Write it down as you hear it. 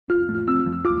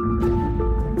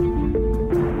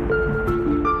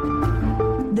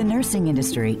nursing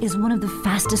industry is one of the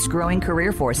fastest growing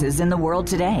career forces in the world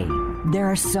today. There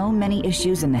are so many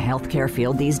issues in the healthcare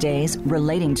field these days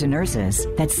relating to nurses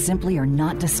that simply are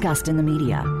not discussed in the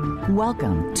media.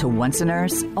 Welcome to Once a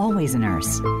Nurse, Always a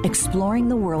Nurse, exploring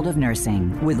the world of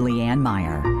nursing with Leanne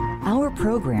Meyer. Our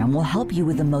program will help you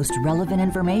with the most relevant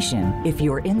information if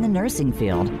you're in the nursing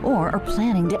field or are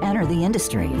planning to enter the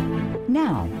industry.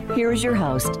 Now, here is your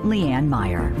host, Leanne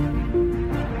Meyer.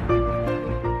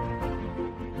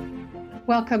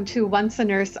 Welcome to Once a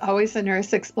Nurse, Always a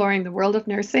Nurse, exploring the world of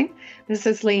nursing. This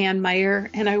is Leanne Meyer,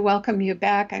 and I welcome you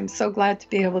back. I'm so glad to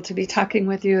be able to be talking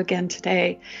with you again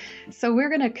today. So we're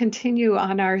going to continue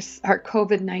on our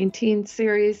COVID-19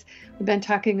 series. We've been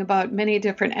talking about many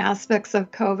different aspects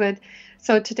of COVID.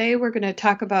 So today we're going to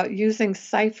talk about using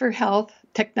Cypher Health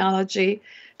technology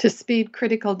to speed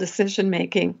critical decision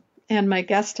making. And my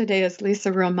guest today is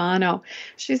Lisa Romano.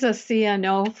 She's a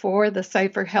CNO for the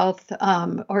Cypher Health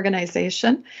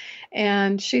organization,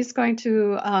 and she's going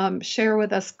to share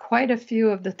with us quite a few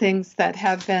of the things that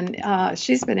have been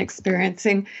she's been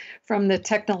experiencing from the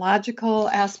technological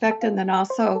aspect, and then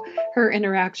also her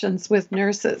interactions with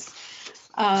nurses.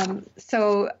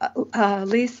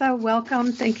 Lisa,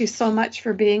 welcome. Thank you so much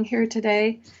for being here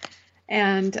today.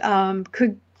 And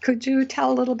Could you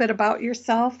tell a little bit about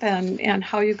yourself and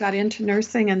how you got into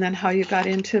nursing and then how you got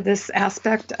into this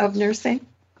aspect of nursing?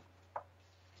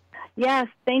 Yes,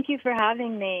 thank you for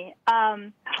having me.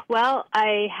 Well,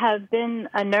 I have been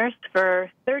a nurse for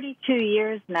 32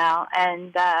 years now,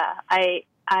 and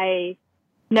I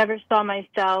never saw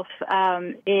myself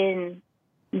in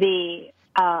the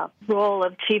role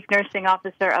of chief nursing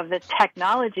officer of the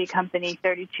technology company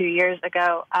 32 years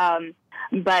ago.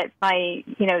 But my,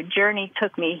 journey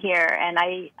took me here, and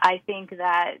I think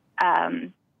that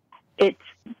it's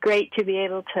great to be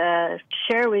able to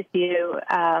share with you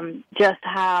just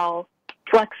how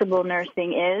flexible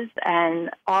nursing is and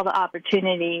all the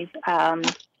opportunities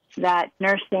that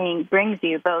nursing brings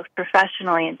you, both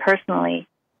professionally and personally.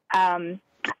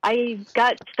 I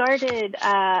got started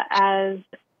as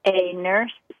a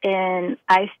nurse in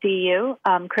ICU,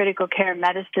 critical care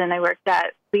medicine. I worked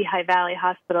at Lehigh Valley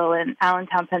Hospital in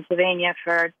Allentown, Pennsylvania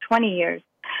for 20 years.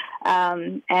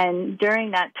 And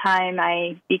during that time,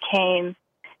 I became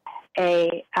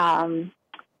a,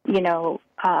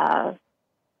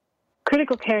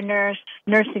 critical care nurse,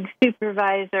 nursing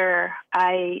supervisor.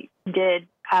 I did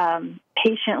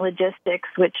patient logistics,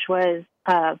 which was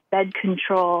bed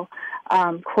control,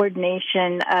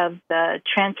 coordination of the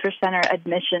transfer center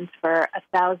admissions for a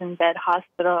 1,000-bed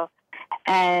hospital.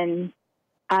 And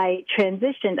I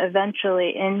transitioned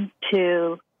eventually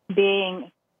into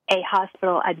being a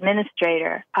hospital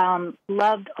administrator.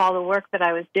 Loved all the work that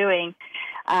I was doing.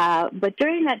 But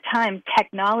during that time,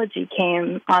 technology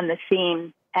came on the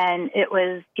scene, and it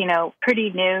was, pretty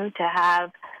new to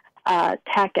have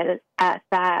tech at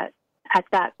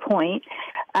that point.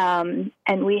 And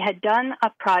we had done a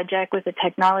project with a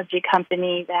technology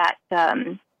company that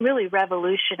really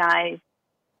revolutionized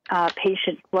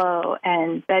patient flow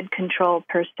and bed control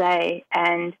per se.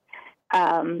 And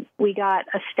we got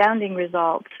astounding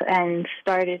results and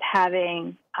started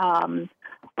having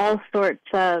all sorts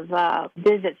of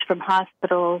visits from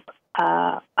hospitals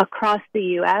across the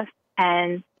U.S.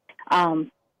 and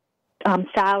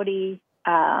Saudi,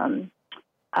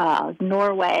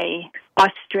 Norway,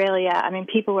 Australia. I mean,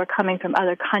 people were coming from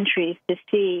other countries to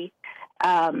see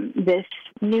this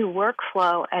new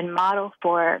workflow and model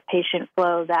for patient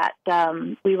flow that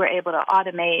we were able to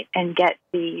automate and get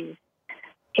these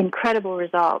incredible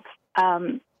results.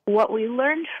 What we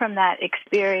learned from that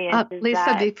experience is Lisa,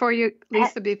 that... before you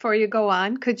go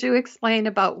on, could you explain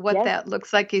about what that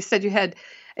looks like? You said you had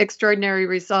extraordinary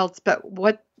results, but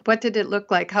what did it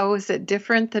look like? How was it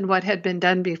different than what had been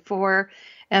done before?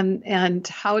 And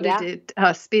how did it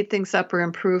speed things up or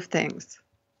improve things?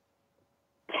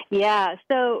 Yeah.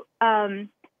 So, bed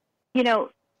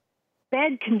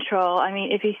control, I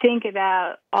mean, if you think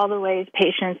about all the ways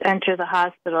patients enter the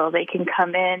hospital, they can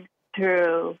come in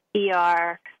through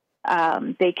ER,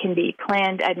 they can be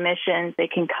planned admissions, they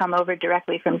can come over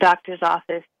directly from doctor's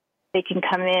office, they can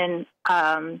come in,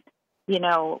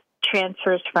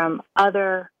 transfers from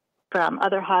other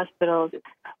hospitals.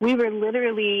 We were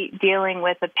literally dealing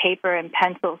with a paper and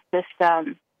pencil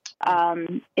system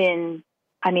in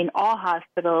all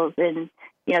hospitals. And,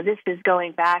 this is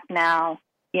going back now,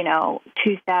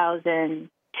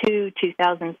 2002,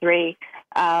 2003.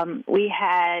 We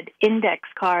had index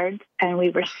cards, and we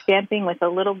were stamping with a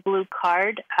little blue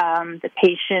card the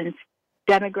patient's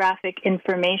demographic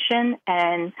information,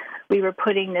 and we were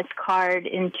putting this card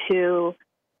into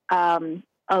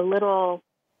a little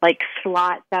like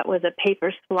slot that was a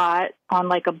paper slot on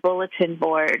like a bulletin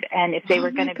board. And if they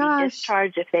were going to be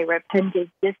discharged, if they were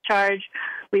appended discharge,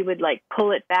 we would like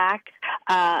pull it back.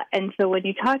 And so when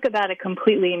you talk about a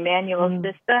completely manual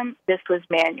system, this was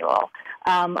manual.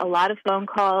 A lot of phone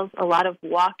calls, a lot of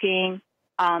walking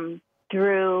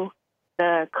through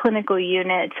the clinical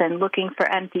units and looking for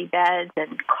empty beds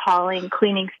and calling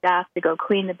cleaning staff to go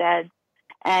clean the beds.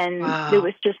 And there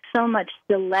was just so much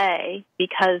delay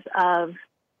because of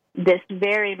this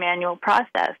very manual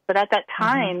process. But at that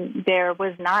time, there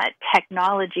was not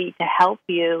technology to help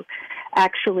you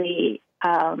actually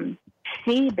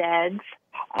see beds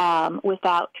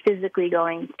without physically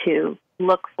going to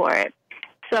look for it.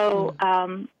 So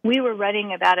we were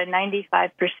running about a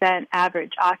 95%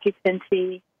 average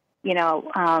occupancy. You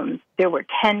know, there were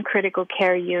 10 critical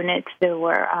care units. There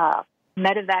were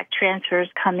medevac transfers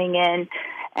coming in.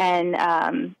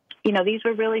 And, you know, these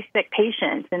were really sick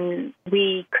patients, and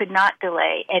we could not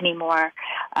delay anymore.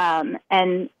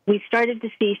 And we started to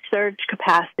see surge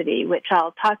capacity, which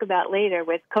I'll talk about later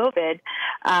with COVID.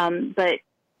 But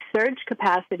surge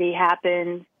capacity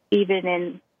happens even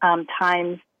in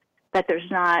times that there's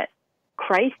not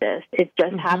crisis. It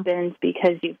just happens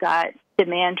because you've got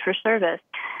demand for service.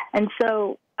 And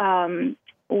so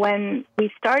when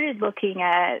we started looking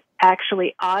at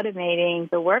actually automating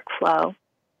the workflow,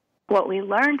 what we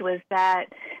learned was that,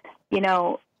 you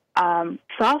know,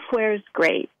 software is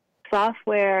great.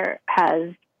 Software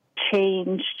has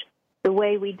changed the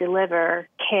way we deliver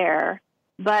care,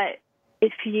 but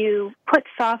if you put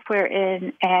software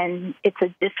in and it's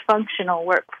a dysfunctional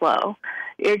workflow,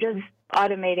 you're just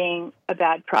automating a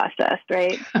bad process,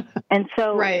 right? And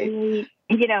so we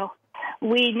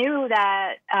knew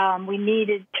that we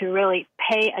needed to really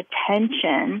pay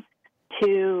attention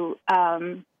to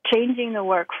changing the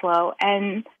workflow.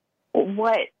 And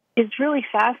what is really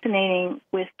fascinating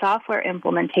with software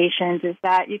implementations is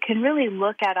that you can really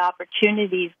look at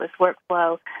opportunities with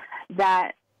workflow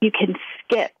that you can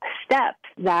skip steps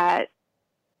that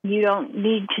you don't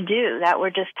need to do, that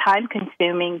were just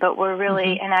time-consuming, but were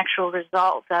really an actual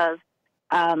result of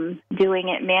doing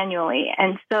it manually.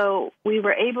 And so we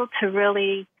were able to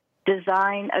really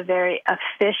design a very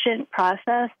efficient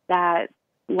process that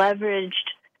leveraged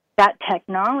that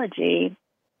technology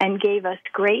and gave us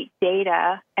great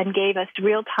data and gave us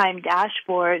real-time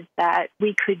dashboards that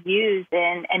we could use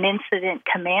in an incident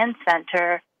command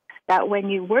center, that when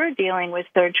you were dealing with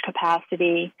surge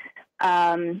capacity,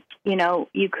 you know,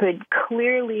 you could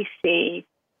clearly see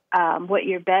what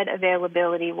your bed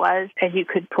availability was, and you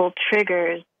could pull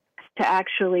triggers to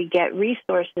actually get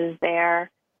resources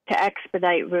there to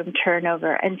expedite room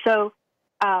turnover. And so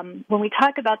when we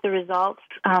talk about the results,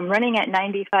 running at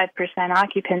 95%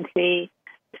 occupancy,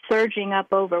 surging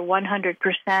up over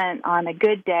 100% on a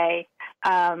good day,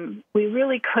 we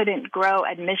really couldn't grow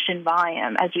admission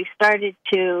volume. As we started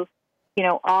to, you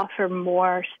know, offer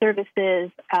more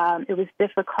services, it was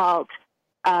difficult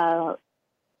to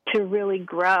really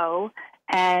grow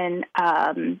and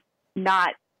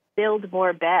not build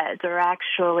more beds or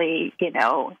actually,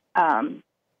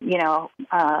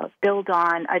 build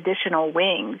on additional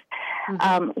wings.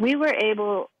 We were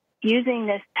able, using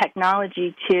this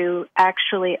technology, to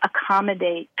actually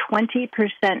accommodate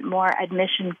 20% more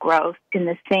admission growth in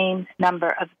the same number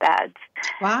of beds.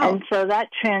 Wow. And so that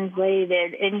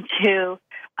translated into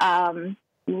a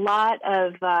lot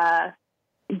of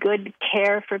good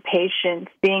care for patients,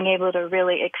 being able to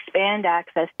really expand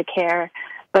access to care,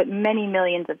 but many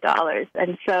millions of dollars.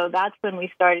 And so that's when we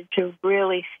started to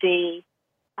really see,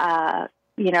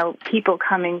 people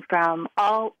coming from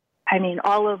all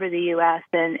over the U.S.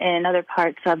 and other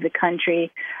parts of the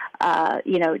country,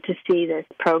 to see this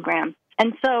program.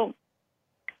 And so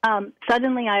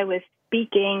suddenly I was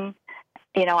speaking,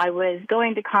 I was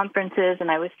going to conferences and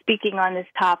I was speaking on this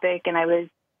topic, and I was,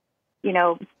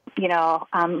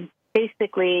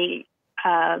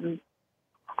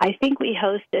 I think we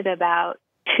hosted about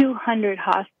 200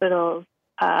 hospitals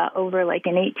over like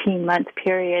an 18-month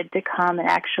period to come and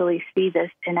actually see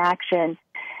this in action.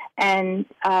 And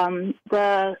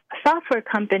the software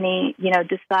company,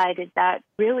 decided that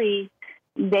really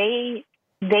they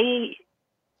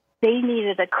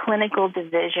needed a clinical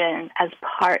division as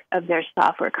part of their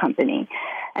software company.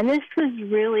 And this was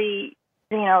really,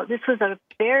 this was a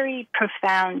very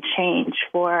profound change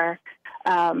for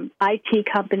IT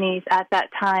companies at that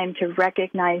time to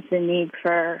recognize the need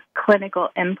for clinical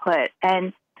input.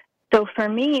 And so for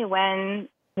me, when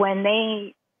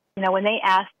they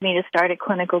asked me to start a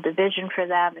clinical division for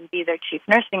them and be their chief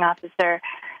nursing officer,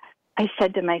 I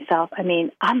said to myself,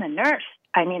 I'm a nurse.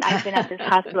 I mean, I've been at this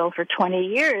hospital for 20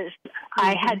 years.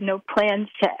 I had no plans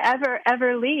to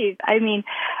ever leave. I mean,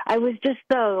 I was just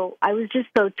so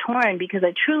torn because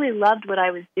I truly loved what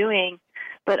I was doing,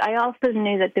 but I also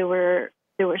knew that there were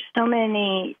so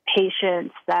many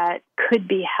patients that could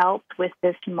be helped with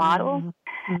this model,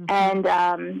 and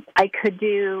I could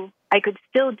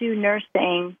still do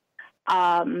nursing,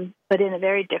 but in a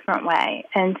very different way.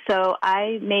 And so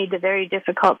I made the very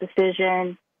difficult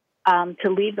decision to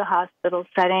leave the hospital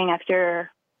setting after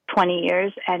 20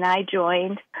 years, and I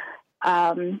joined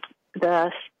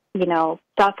the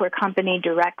software company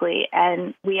directly,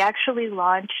 and we actually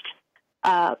launched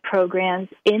programs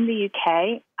in the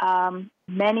UK,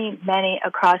 many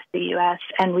across the U.S.,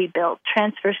 and we built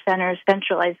transfer centers,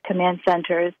 centralized command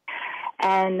centers,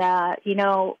 and I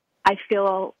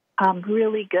feel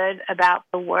really good about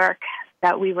the work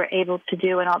that we were able to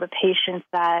do and all the patients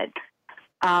that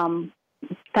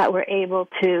were able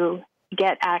to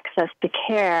get access to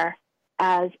care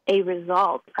as a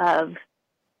result of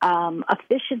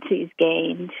efficiencies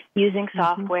gained using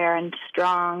software and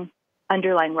strong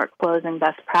underlying workflows and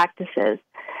best practices.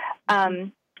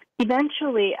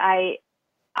 Eventually, I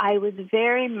was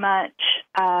very much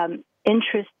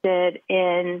interested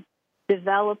in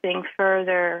developing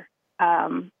further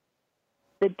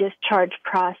the discharge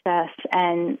process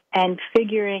and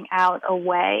figuring out a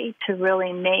way to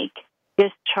really make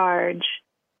discharge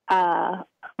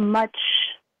much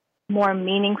more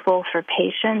meaningful for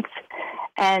patients.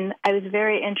 And I was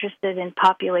very interested in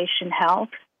population health.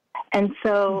 And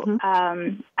so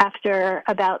after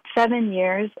about 7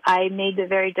 years, I made the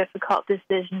very difficult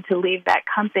decision to leave that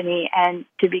company and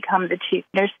to become the chief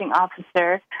nursing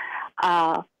officer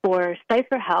for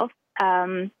Cipher Health.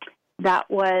 That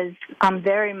was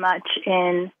very much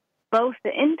in both the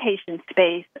inpatient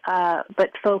space,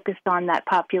 but focused on that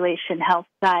population health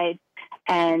side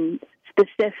and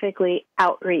specifically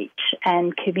outreach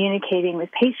and communicating with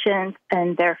patients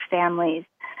and their families.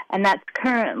 And that's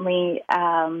currently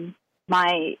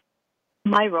my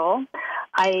role.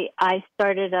 I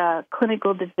started a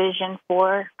clinical division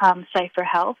for Cipher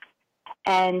Health,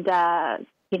 and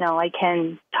I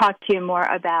can talk to you more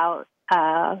about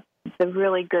the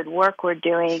really good work we're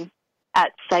doing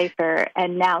at Cipher,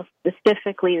 and now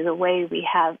specifically the way we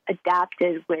have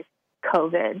adapted with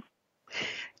COVID.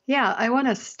 Yeah, I want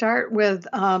to start with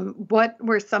what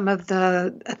were some of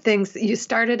the things that you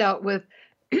started out with,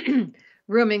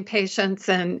 rooming patients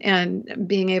and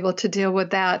being able to deal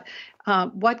with that.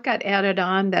 What got added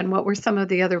on then? What were some of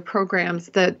the other programs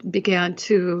that began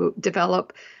to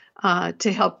develop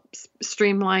to help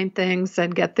streamline things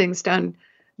and get things done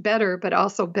better, but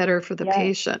also better for the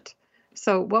patient?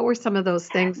 So what were some of those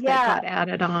things that got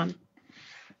added on?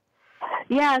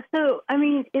 Yeah, so I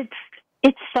mean, it's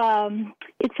a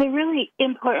really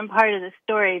important part of the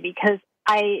story because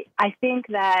I think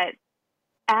that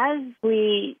as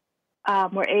we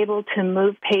were able to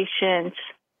move patients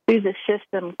through the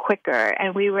system quicker,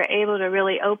 and we were able to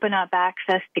really open up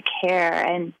access to care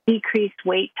and decrease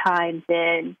wait times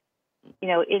inside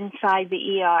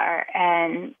the ER,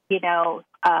 and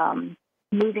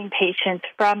moving patients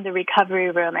from the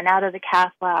recovery room and out of the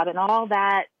cath lab, and all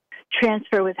that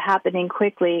transfer was happening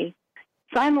quickly.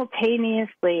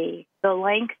 Simultaneously, the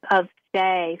length of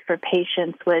stay for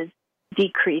patients was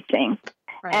decreasing.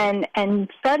 Right.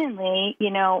 And suddenly,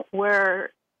 we're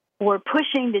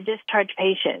pushing to discharge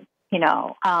patients,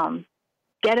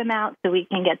 get them out so we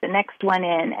can get the next one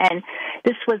in. And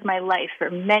this was my life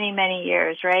for many, many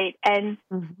years, right? And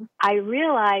I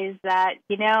realized that,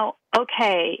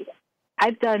 okay,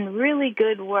 I've done really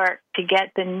good work to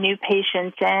get the new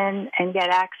patients in and get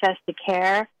access to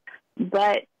care,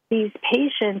 but these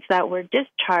patients that we're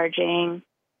discharging,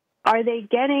 are they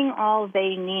getting all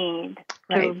they need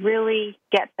to really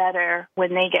get better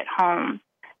when they get home?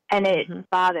 And it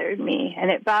bothered me.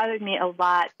 And it bothered me a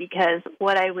lot because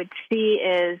what I would see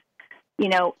is,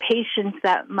 patients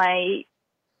that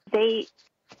they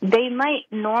might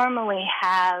normally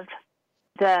have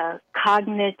the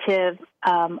cognitive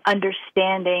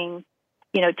understanding,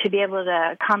 to be able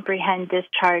to comprehend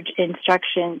discharge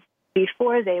instructions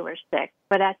before they were sick.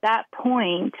 But at that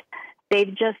point,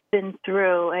 they've just been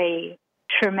through a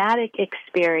traumatic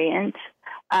experience.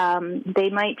 They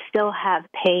might still have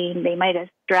pain. They might have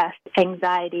stress,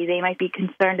 anxiety. They might be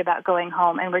concerned about going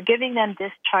home. And we're giving them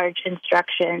discharge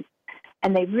instructions,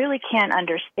 and they really can't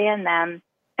understand them,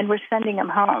 and we're sending them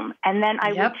home. And then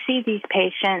I would see these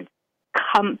patients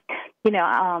come,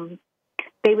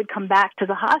 they would come back to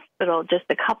the hospital just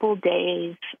a couple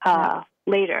days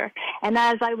later. And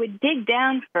as I would dig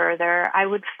down further, I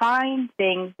would find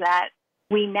things that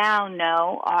we now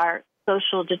know are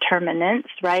social determinants,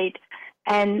 right?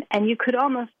 And you could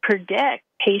almost predict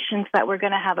patients that were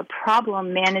going to have a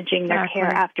problem managing their care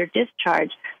after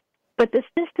discharge. But the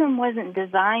system wasn't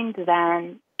designed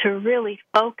then to really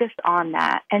focus on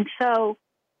that. And so,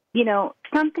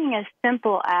 something as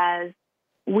simple as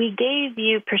we gave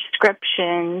you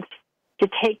prescriptions to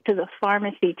take to the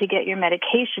pharmacy to get your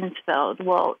medications filled.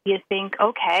 Well, you think,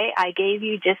 okay, I gave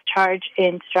you discharge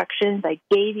instructions. I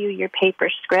gave you your paper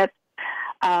script.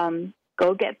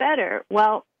 Go get better.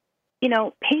 Well,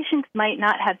 patients might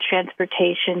not have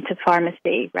transportation to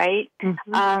pharmacy, right?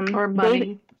 Mm-hmm. Or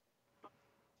money.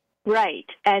 Right.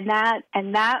 And that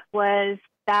was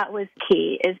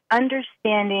key, is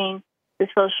understanding the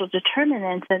social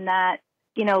determinants, and that,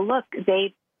 look,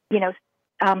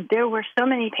 there were so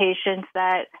many patients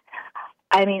that,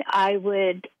 I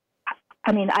would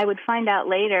find out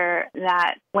later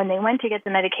that when they went to get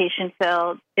the medication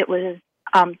filled, it was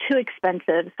too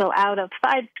expensive. So out of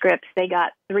 5 scripts, they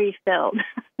got 3 filled.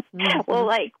 Mm-hmm. Well,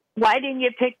 why didn't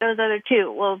you pick those other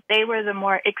 2? Well, they were the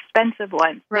more expensive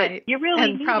ones. Right. You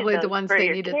really and probably the ones they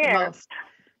needed the most.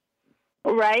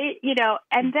 Right.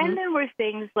 And then there were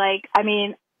things like,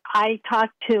 I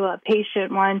talked to a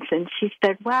patient once, and she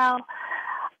said, well,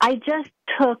 I just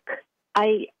took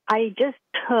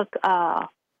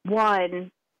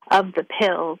one of the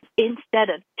pills instead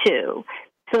of 2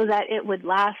 so that it would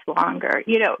last longer.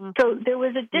 So there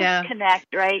was a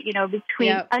disconnect, right?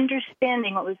 Between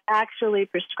understanding what was actually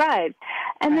prescribed.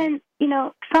 And then,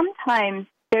 sometimes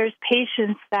there's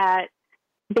patients that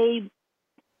they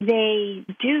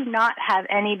do not have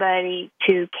anybody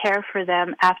to care for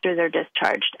them after they're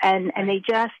discharged, and they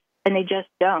just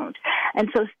don't. And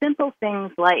so simple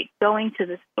things like going to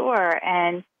the store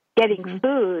and getting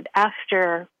food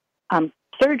after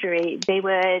surgery, they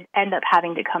would end up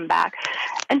having to come back.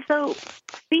 And so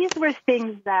these were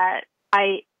things that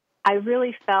I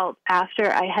really felt,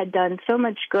 after I had done so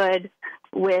much good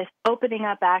with opening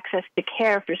up access to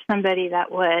care for somebody that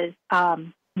was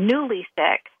newly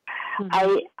sick,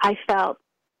 I felt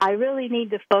I really need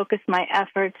to focus my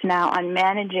efforts now on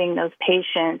managing those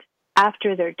patients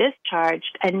after they're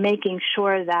discharged and making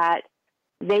sure that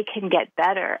they can get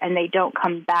better and they don't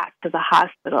come back to the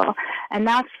hospital. And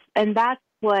that's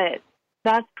what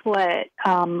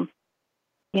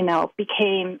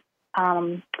became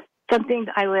something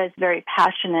I was very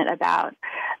passionate about.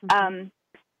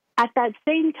 At that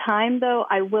same time, though,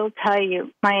 I will tell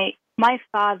you, my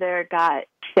father got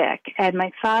sick, and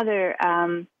my father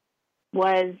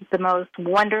was the most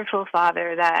wonderful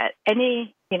father that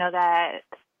any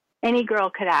girl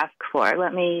could ask for.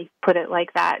 Let me put it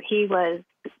like that. He was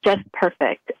just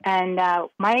perfect. And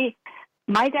my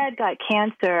dad got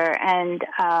cancer, and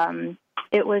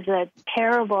it was a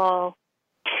terrible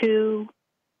 2+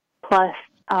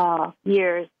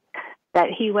 years that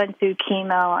he went through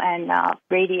chemo and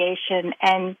radiation.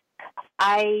 And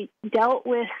I dealt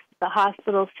with the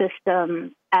hospital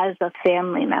system as a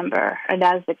family member and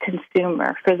as a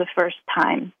consumer for the first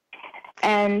time.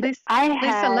 And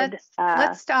Lisa,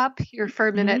 let's stop here for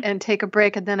a minute and take a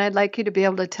break, and then I'd like you to be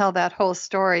able to tell that whole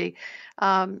story,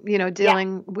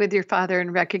 dealing with your father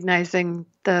and recognizing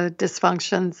the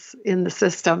dysfunctions in the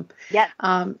system. Yes.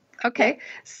 Okay,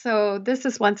 so this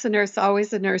is Once a Nurse,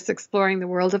 Always a Nurse, exploring the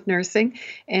world of nursing,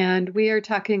 and we are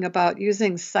talking about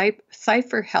using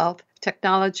Cypher Health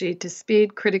technology to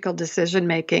speed critical decision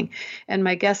making. And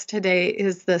my guest today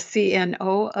is the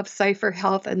CNO of Cypher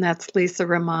Health, and that's Lisa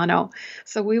Romano.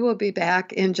 So we will be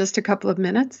back in just a couple of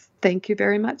minutes. Thank you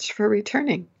very much for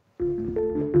returning.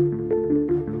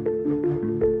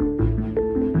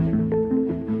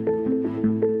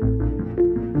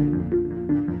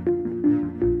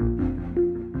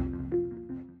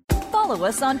 Follow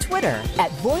us on Twitter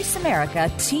at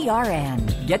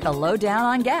VoiceAmericaTRN. Get the lowdown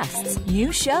on guests,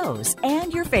 new shows,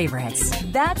 and your favorites.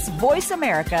 That's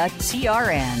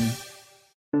VoiceAmericaTRN.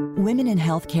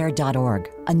 WomenInHealthcare.org,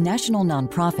 a national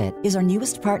nonprofit, is our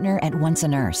newest partner at Once a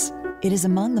Nurse. It is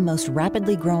among the most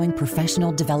rapidly growing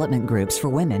professional development groups for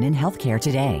women in healthcare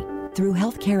today. Through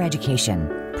healthcare education,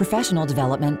 professional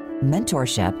development,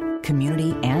 mentorship,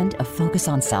 community, and a focus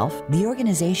on self, the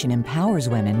organization empowers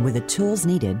women with the tools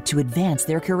needed to advance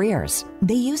their careers.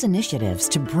 They use initiatives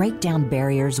to break down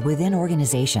barriers within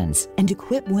organizations and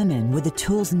equip women with the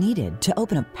tools needed to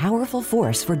open a powerful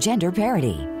force for gender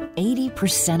parity.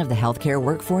 80% of the healthcare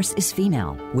workforce is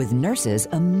female, with nurses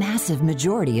a massive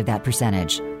majority of that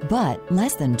percentage. But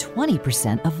less than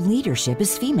 20% of leadership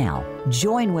is female.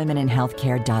 Join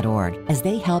womeninhealthcare.org as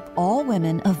they help all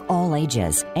women of all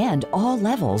ages and all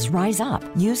levels rise up.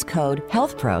 Use code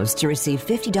HealthPros to receive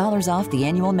 $50 off the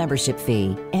annual membership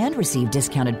fee and receive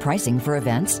discounted pricing for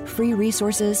events, free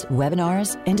resources,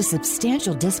 webinars, and a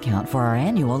substantial discount for our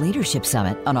annual Leadership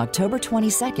Summit on October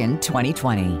 22nd,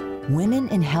 2020.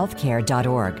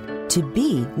 womeninhealthcare.org to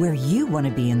be where you want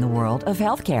to be in the world of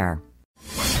healthcare.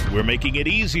 We're making it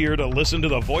easier to listen to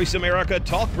the Voice America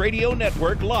Talk Radio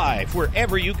Network live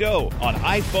wherever you go on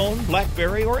iPhone,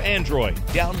 BlackBerry, or Android.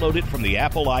 Download it from the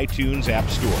Apple iTunes App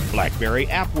Store, BlackBerry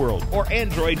App World, or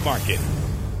Android Market.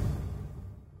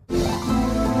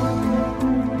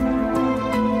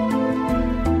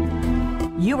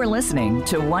 You are listening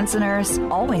to Once a Nurse,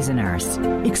 Always a Nurse,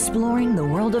 exploring the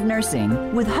world of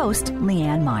nursing with host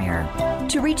Leanne Meyer.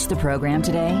 To reach the program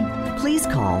today, please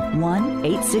call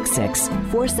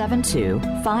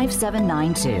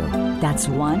 1-866-472-5792. That's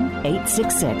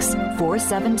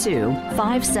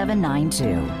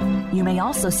 1-866-472-5792. You may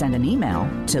also send an email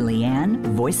to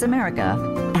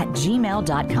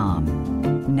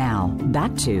leannevoiceamerica@gmail.com. Now,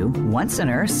 back to Once a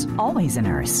Nurse, Always a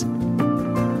Nurse.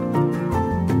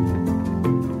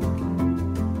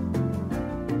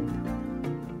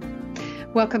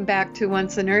 Welcome back to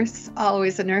Once a Nurse,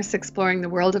 Always a Nurse, exploring the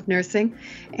world of nursing.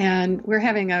 And we're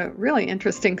having a really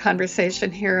interesting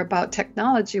conversation here about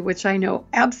technology, which I know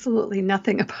absolutely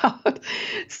nothing about.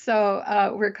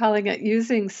 So we're calling it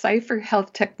Using Cipher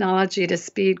Health Technology to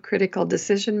Speed Critical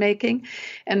Decision Making.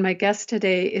 And my guest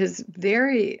today is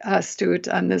very astute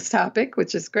on this topic,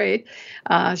 which is great.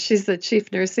 She's the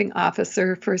Chief Nursing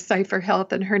Officer for Cipher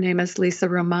Health, and her name is Lisa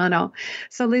Romano.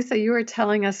 So Lisa, you were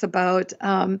telling us about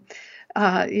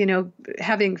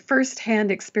having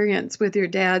firsthand experience with your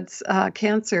dad's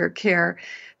cancer care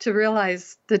to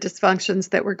realize the dysfunctions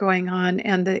that were going on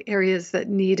and the areas that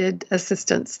needed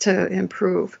assistance to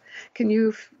improve. Can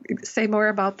you say more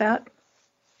about that?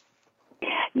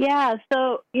 Yeah,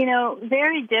 so,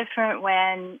 very different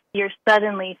when you're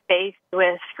suddenly faced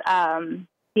with,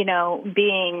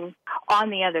 being on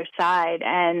the other side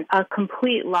and a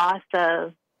complete loss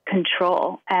of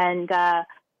control. And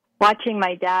watching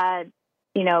my dad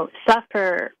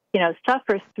suffer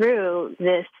through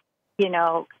this,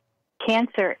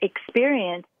 cancer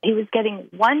experience. He was getting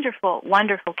wonderful,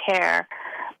 wonderful care,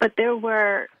 but there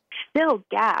were still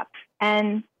gaps.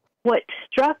 And what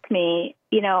struck me,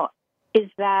 is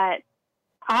that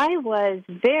I was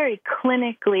very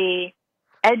clinically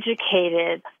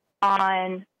educated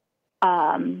on,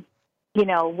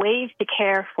 ways to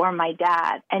care for my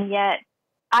dad. And yet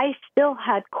I still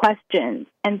had questions,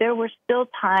 and there were still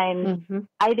times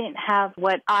I didn't have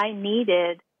what I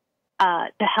needed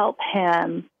to help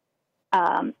him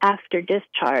after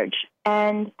discharge.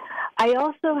 And I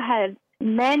also had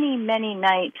many, many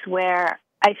nights where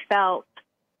I felt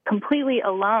completely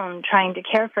alone trying to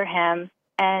care for him,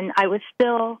 and I was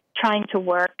still trying to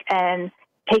work and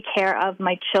take care of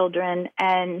my children.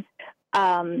 And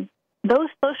those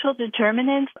social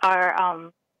determinants are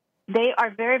they are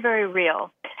very, very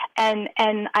real. And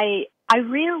I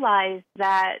realized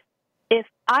that if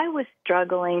I was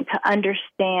struggling to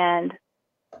understand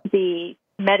the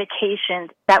medications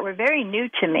that were very new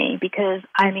to me, because,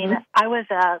 I was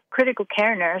a critical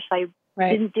care nurse. I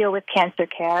didn't deal with cancer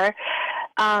care.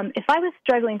 If I was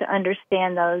struggling to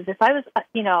understand those, if I was,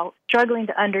 struggling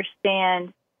to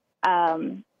understand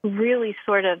really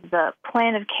sort of the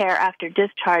plan of care after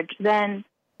discharge, then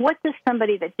what does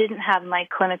somebody that didn't have my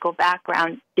clinical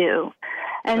background do?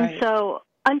 And so,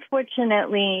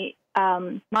 unfortunately,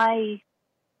 my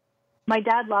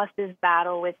dad lost his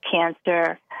battle with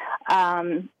cancer,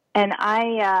 and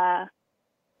I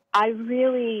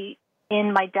really,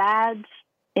 in my dad's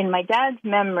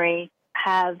memory,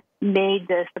 have made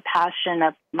this a passion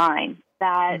of mine.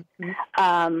 That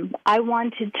I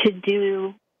wanted to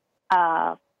do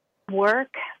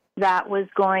work that was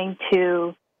going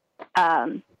to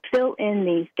fill in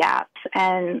these gaps.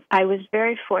 And I was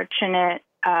very fortunate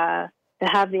to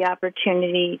have the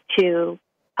opportunity to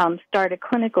start a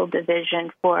clinical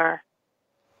division for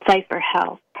Cipher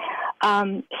Health.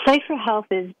 Cipher Health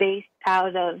is based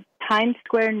out of Times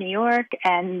Square, New York,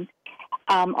 and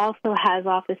also has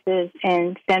offices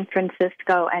in San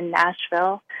Francisco and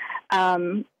Nashville.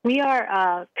 We are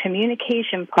a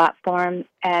communication platform,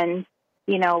 and,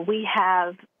 we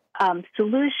have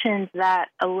solutions that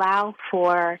allow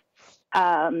for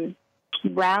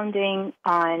rounding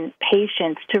on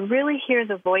patients to really hear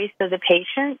the voice of the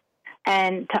patient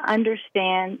and to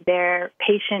understand their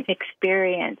patient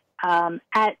experience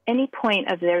at any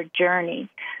point of their journey.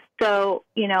 So,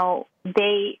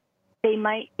 they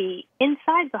might be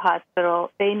inside the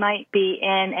hospital. They might be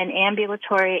in an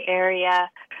ambulatory area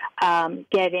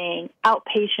getting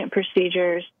outpatient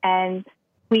procedures. And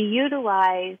we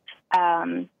utilize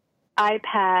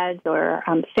iPads or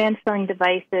Samsung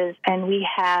devices, and we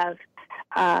have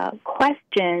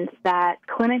questions that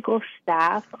clinical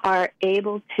staff are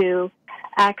able to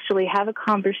actually have a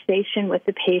conversation with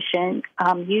the patient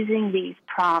using these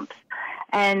prompts.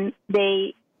 And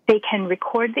they can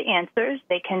record the answers,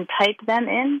 they can type them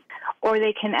in, or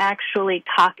they can actually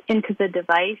talk into the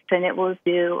device, and it will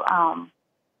do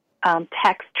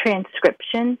text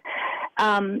transcription.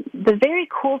 The very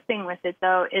cool thing with it,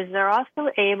 though, is they're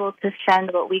also able to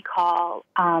send what we call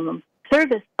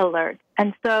service alerts.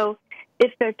 And so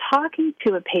if they're talking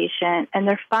to a patient and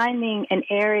they're finding an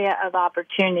area of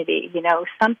opportunity,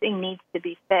 something needs to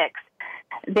be fixed,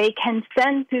 they can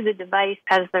send through the device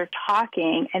as they're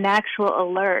talking an actual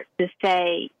alert to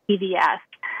say EDS.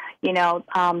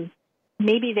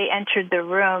 Maybe they entered the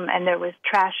room and there was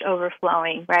trash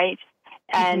overflowing, right?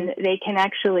 And they can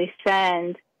actually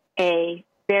send a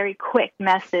very quick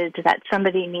message that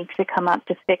somebody needs to come up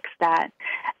to fix that.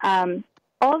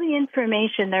 All the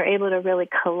information they're able to really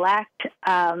collect,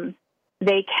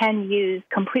 they can use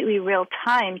completely real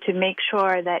time to make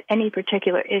sure that any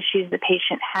particular issues the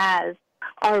patient has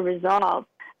are resolved.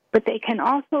 But they can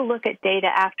also look at data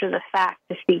after the fact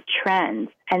to see trends,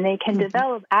 and they can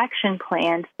develop action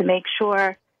plans to make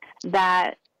sure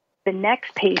that the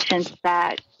next patients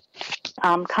that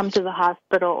come to the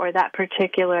hospital or that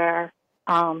particular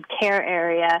care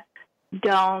area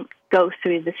don't go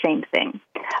through the same thing.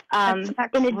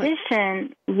 In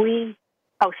addition,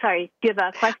 sorry, do you have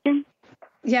a question?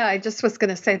 Yeah, I just was going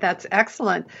to say that's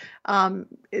excellent.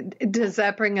 Does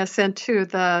that bring us into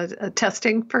the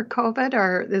testing for COVID,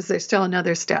 or is there still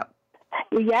another step?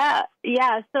 Yeah.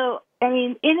 So,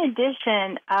 in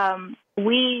addition,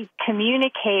 we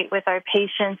communicate with our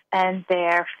patients and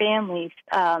their families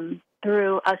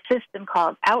through a system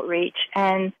called Outreach,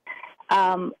 and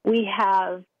we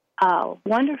have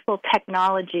wonderful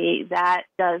technology that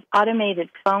does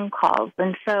automated phone calls.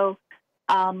 And so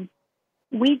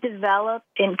we developed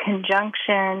in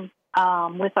conjunction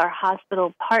with our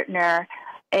hospital partner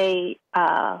a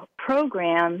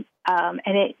program,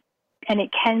 and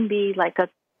it can be like a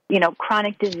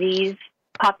chronic disease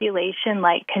population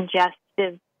like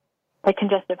congestive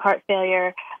heart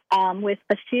failure, with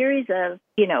a series of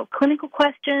clinical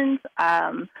questions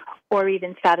or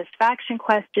even satisfaction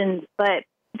questions. But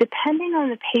depending on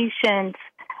the patient's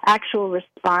actual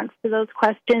response to those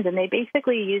questions, and they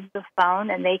basically use the phone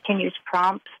and they can use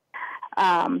prompts.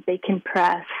 They can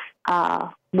press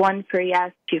 1 for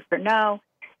yes, 2 for no.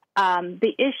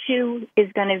 The issue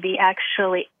is going to be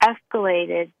actually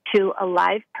escalated to a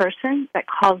live person that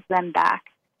calls them back,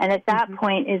 and at that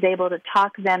point is able to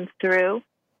talk them through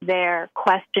their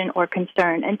question or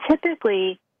concern. And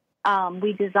typically,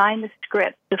 we design the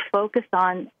script to focus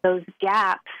on those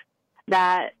gaps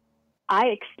that I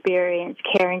experienced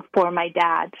caring for my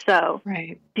dad. So,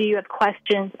 Do you have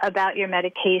questions about your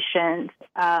medications?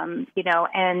 And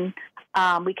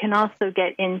we can also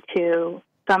get into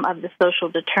some of the social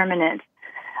determinants.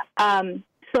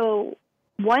 So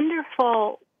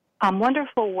wonderful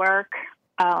work,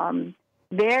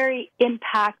 very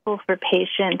impactful for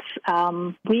patients.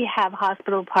 We have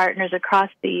hospital partners across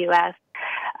the U.S.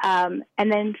 And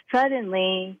then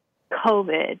suddenly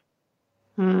COVID,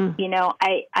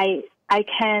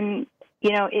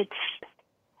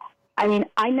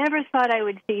 I never thought I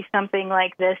would see something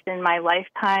like this in my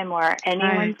lifetime or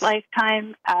anyone's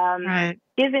lifetime.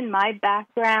 Given my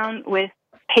background with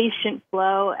patient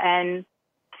flow and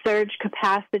surge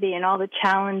capacity and all the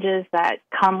challenges that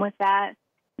come with that,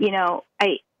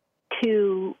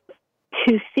 to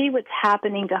see what's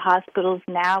happening to hospitals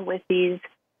now with these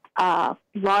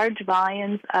large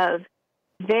volumes of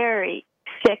very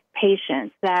sick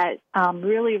patients that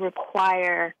really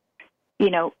require,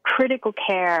 critical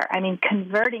care.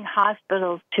 Converting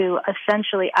hospitals to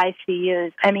essentially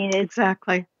ICUs.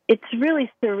 Exactly. It's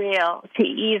really surreal to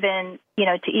even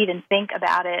think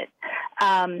about it.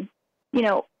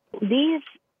 These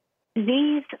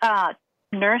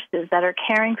nurses that are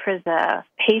caring for the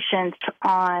patients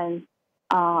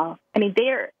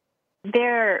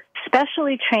they're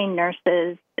specially trained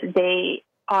nurses. They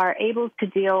are able to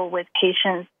deal with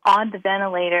patients on the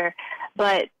ventilator,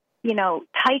 but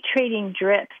titrating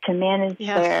drips to manage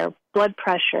their blood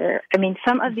pressure.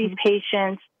 Some of these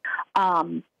patients,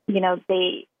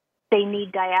 they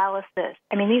need dialysis.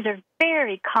 I mean, these are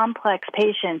very complex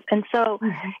patients. And so,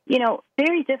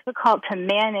 very difficult to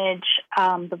manage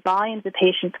the volumes of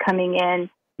patients coming in,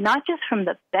 not just from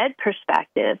the bed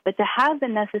perspective, but to have the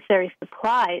necessary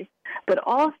supplies, but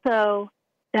also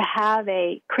to have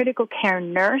a critical care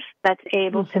nurse that's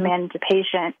able to manage a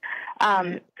patient.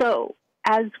 So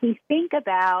as we think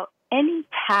about any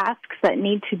tasks that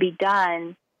need to be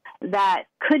done that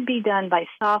could be done by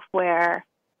software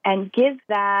and give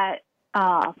that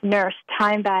nurse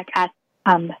time back at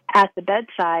the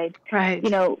bedside, right.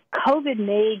 COVID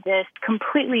made this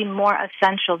completely more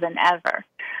essential than ever.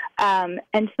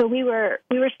 And so we were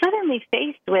suddenly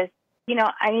faced with,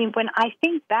 when I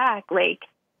think back, like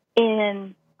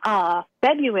in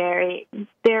February,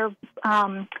 there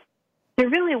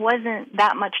really wasn't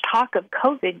that much talk of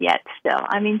COVID yet still.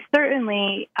 I mean,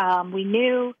 certainly we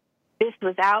knew this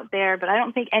was out there, but I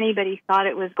don't think anybody thought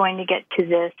it was going to get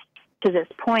to this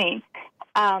point.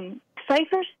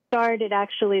 Cipher started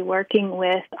actually working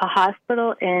with a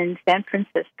hospital in San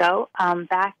Francisco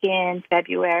back in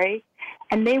February,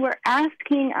 and they were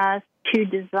asking us to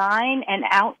design an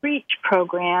outreach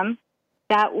program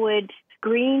that would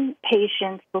screen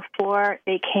patients before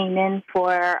they came in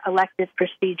for elective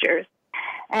procedures.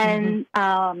 And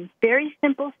very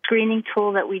simple screening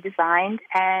tool that we designed,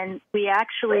 and we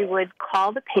actually would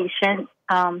call the patient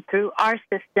through our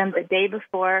system the day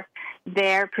before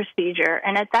their procedure.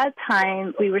 And at that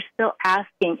time, we were still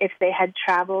asking if they had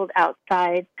traveled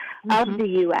outside of the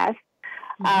U.S.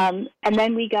 And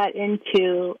then we got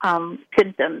into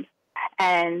symptoms.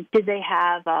 And did they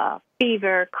have a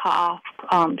fever, cough,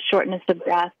 shortness of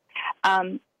breath?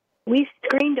 We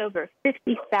screened over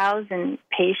 50,000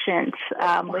 patients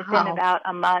within about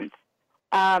a month,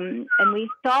 and we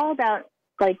saw about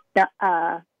 9%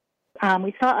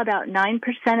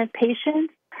 of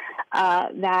patients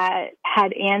that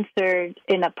had answered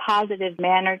in a positive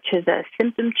manner to the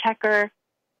symptom checker,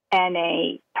 and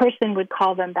a person would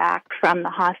call them back from the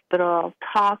hospital,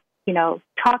 talk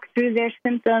through their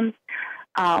symptoms,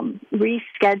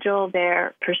 reschedule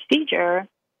their procedure,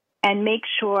 and make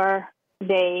sure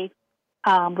they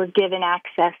were given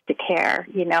access to care,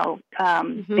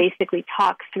 basically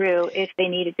talk through if they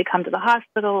needed to come to the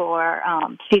hospital or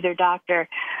see their doctor.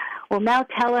 Well, now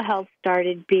telehealth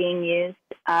started being used,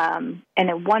 and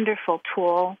a wonderful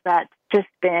tool that's just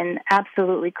been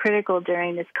absolutely critical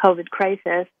during this COVID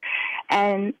crisis.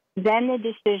 And then the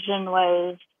decision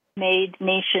was made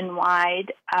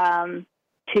nationwide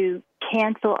to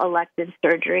cancel elective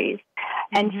surgeries.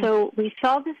 And so we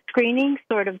saw the screening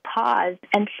sort of pause,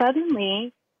 and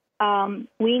suddenly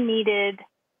we needed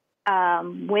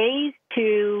ways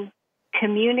to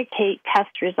communicate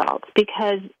test results,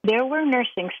 because there were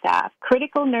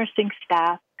critical nursing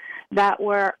staff that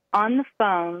were on the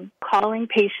phone calling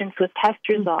patients with test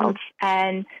results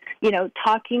and,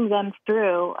 talking them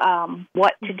through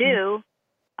what to do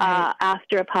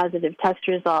after a positive test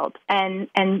result. And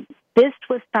this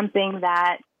was something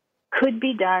that could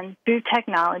be done through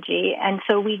technology. And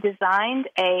so we designed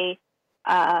a,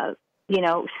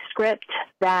 script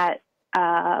that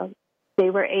they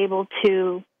were able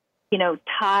to,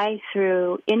 tie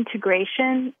through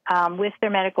integration with their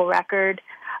medical record,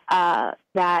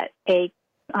 that a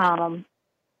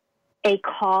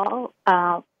call,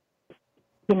 was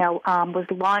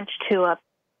launched to a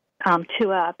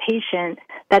patient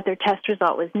that their test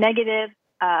result was negative,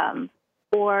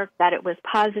 or that it was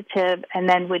positive, and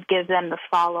then would give them the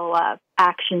follow-up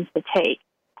actions to take.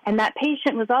 And that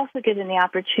patient was also given the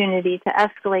opportunity to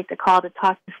escalate the call to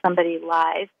talk to somebody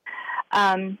live.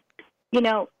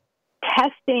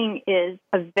 Testing is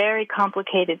a very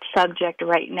complicated subject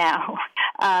right now.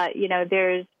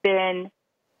 There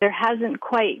hasn't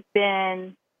quite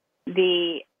been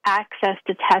the access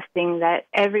to testing that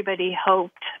everybody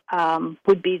hoped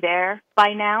would be there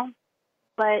by now.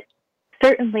 But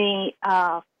certainly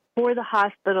for the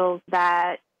hospitals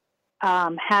that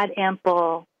had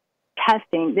ample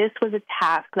testing, this was a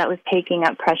task that was taking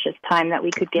up precious time that we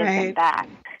could give them back.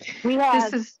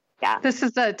 This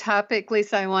is a topic,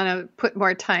 Lisa, I want to put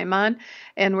more time on,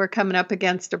 and we're coming up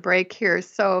against a break here.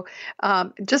 So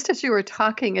just as you were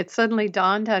talking, it suddenly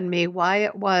dawned on me why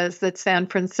it was that San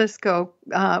Francisco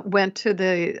went to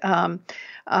the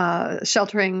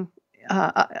sheltering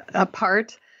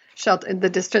apart, the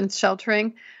distance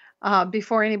sheltering,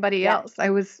 before anybody else.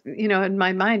 I was, in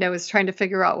my mind, I was trying to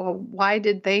figure out, well, why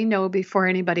did they know before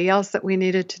anybody else that we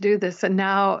needed to do this? And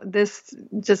now this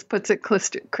just puts it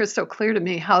crystal clear to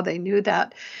me how they knew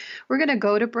that. We're going to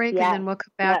go to break, and then we'll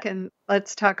come back and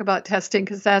let's talk about testing,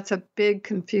 because that's a big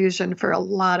confusion for a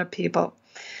lot of people.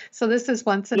 So this is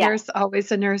Once a Yeah. Nurse,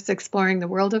 Always a Nurse, exploring the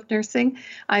world of nursing.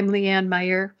 I'm Leanne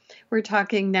Meyer. We're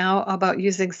talking now about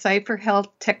using Cipher Health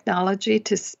technology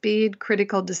to speed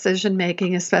critical decision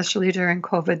making, especially during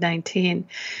COVID-19.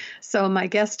 So my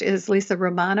guest is Lisa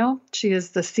Romano. She is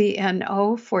the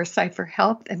CNO for Cipher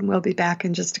Health, and we'll be back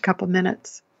in just a couple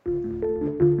minutes.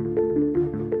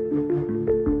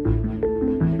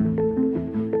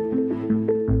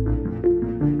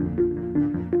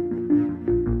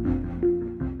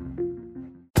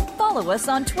 Follow us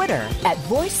on Twitter at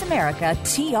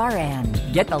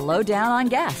VoiceAmericaTRN. Get the lowdown on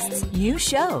guests, new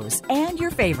shows, and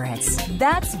your favorites.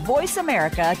 That's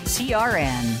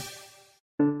VoiceAmericaTRN.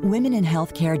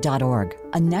 WomenInHealthcare.org,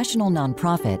 a national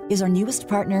nonprofit, is our newest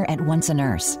partner at Once a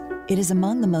Nurse. It is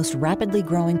among the most rapidly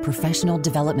growing professional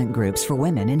development groups for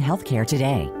women in healthcare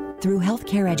today. Through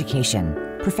healthcare education,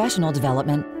 professional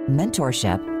development,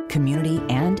 mentorship, community,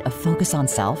 and a focus on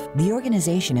self, the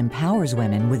organization empowers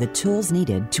women with the tools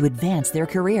needed to advance their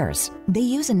careers. They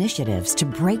use initiatives to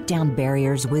break down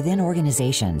barriers within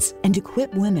organizations and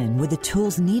equip women with the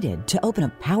tools needed to open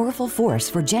a powerful force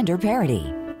for gender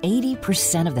parity.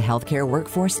 80% of the healthcare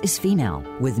workforce is female,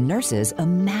 with nurses a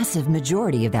massive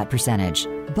majority of that percentage.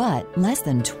 But less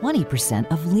than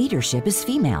 20% of leadership is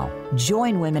female.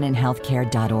 Join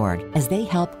WomenInHealthcare.org as they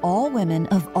help all women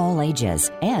of all ages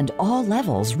and all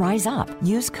levels rise up.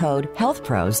 Use code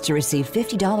HealthPros to receive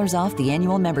 $50 off the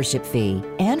annual membership fee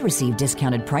and receive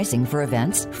discounted pricing for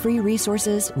events, free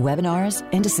resources, webinars,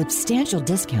 and a substantial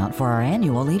discount for our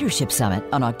annual Leadership Summit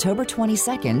on October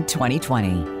 22nd,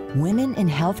 2020.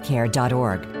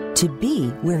 WomenInHealthcare.org, to be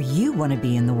where you want to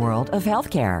be in the world of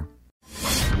healthcare.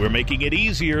 We're making it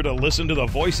easier to listen to the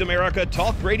Voice America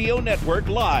Talk Radio Network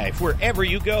live wherever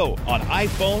you go on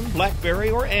iPhone,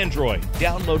 BlackBerry, or Android.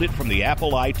 Download it from the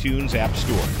Apple iTunes App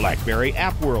Store, BlackBerry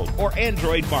App World, or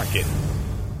Android Market.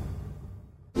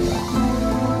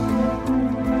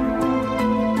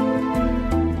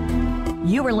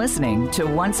 You are listening to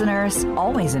Once a Nurse,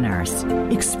 Always a Nurse,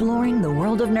 exploring the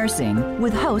world of nursing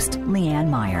with host Leanne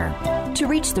Meyer. To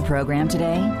reach the program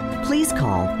today, please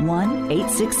call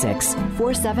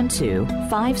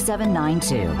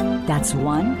 1-866-472-5792. That's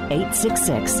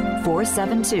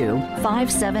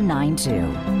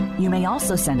 1-866-472-5792. You may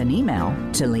also send an email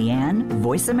to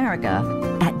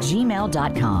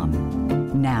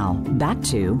leannevoiceamerica@gmail.com. Now, back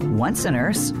to Once a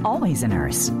Nurse, Always a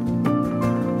Nurse.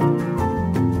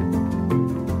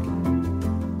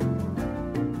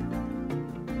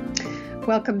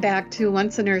 Welcome back to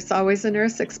Once a Nurse, Always a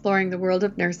Nurse, exploring the world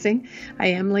of nursing. I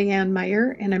am Leanne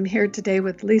Meyer, and I'm here today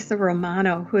with Lisa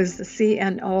Romano, who is the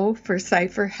CNO for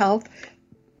Cipher Health.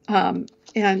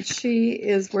 And she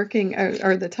is working,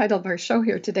 or the title of our show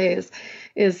here today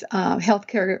is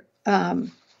healthcare. I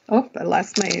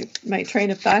lost my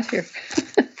train of thought here.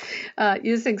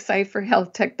 Using Cipher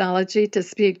Health technology to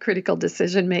speed critical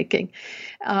decision making.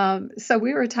 So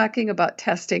we were talking about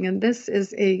testing, and this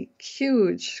is a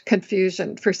huge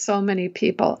confusion for so many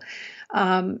people.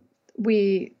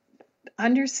 We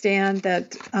understand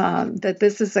that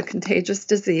this is a contagious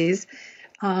disease.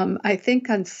 I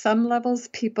think on some levels,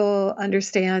 people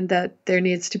understand that there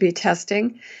needs to be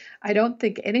testing. I don't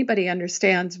think anybody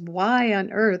understands why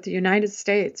on earth the United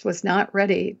States was not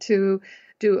ready to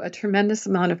do a tremendous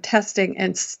amount of testing,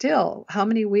 and still, how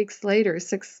many weeks later,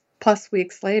 6+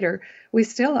 weeks later, we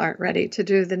still aren't ready to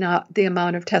do the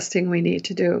amount of testing we need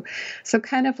to do. So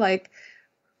kind of like,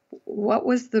 what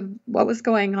was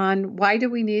going on? Why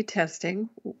do we need testing?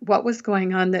 What was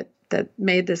going on that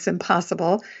made this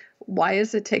impossible? Why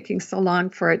is it taking so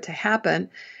long for it to happen?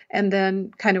 And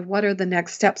then kind of what are the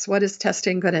next steps? What is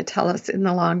testing going to tell us in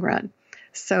the long run?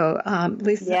 So,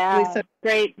 Lisa. Yeah, Lisa.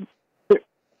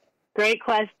 Great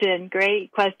question.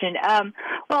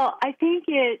 Well, I think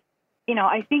it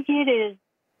is,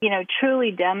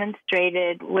 truly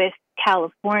demonstrated with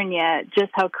California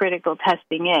just how critical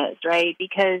testing is, right?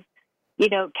 Because,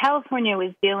 California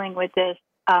was dealing with this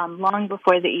long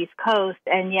before the East Coast,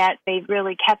 and yet they've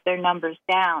really kept their numbers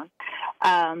down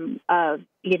of,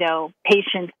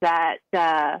 patients that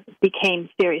became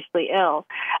seriously ill.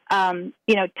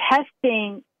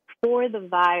 Testing for the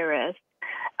virus,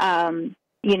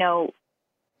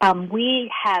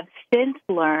 we have since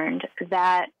learned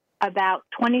that about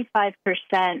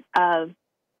 25% of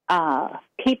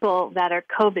people that are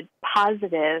COVID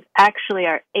positive actually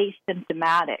are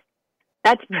asymptomatic.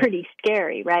 That's pretty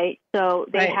scary, right? So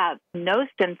they have no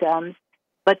symptoms,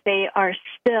 but they are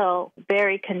still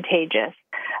very contagious.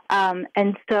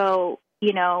 And so,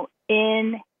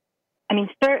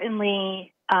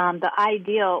 certainly the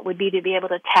ideal would be to be able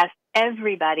to test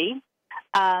everybody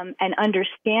and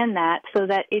understand that, so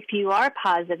that if you are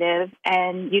positive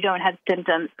and you don't have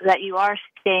symptoms, that you are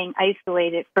staying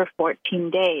isolated for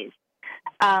 14 days.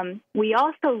 We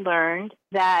also learned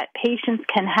that patients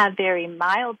can have very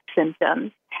mild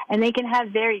symptoms, and they can have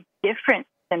very different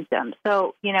symptoms.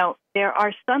 So, there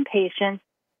are some patients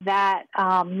that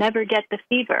never get the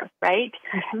fever, right?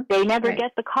 Mm-hmm. They never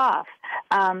get the cough.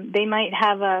 They might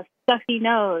have a stuffy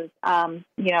nose.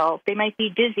 They might be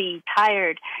dizzy,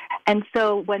 tired. And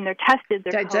so when they're tested,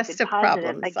 they're digestive COVID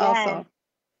positive. Problems also.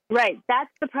 Right, that's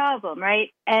the problem,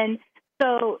 right? And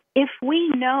so if we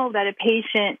know that a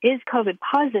patient is COVID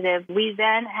positive, we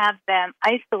then have them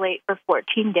isolate for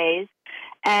 14 days,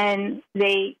 and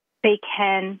they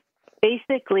can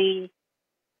basically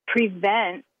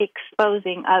prevent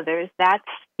exposing others. That's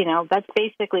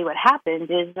basically what happens.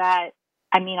 Is that,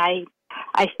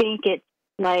 I think it's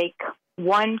like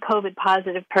one COVID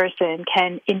positive person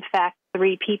can infect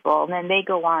 3 people, and then they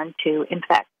go on to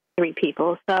infect 3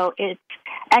 people. So it's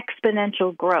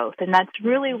exponential growth, and that's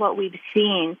really what we've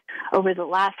seen over the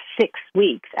last 6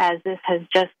 weeks as this has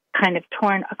just kind of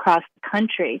torn across the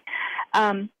country.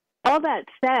 All that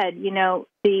said,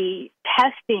 the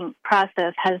testing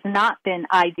process has not been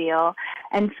ideal,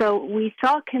 and so we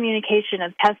saw communication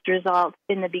of test results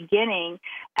in the beginning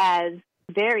as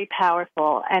very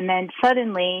powerful, and then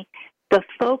suddenly the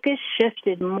focus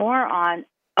shifted more on,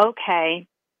 okay,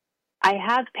 I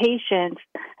have patients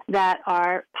that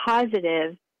are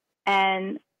positive,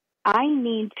 and I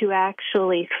need to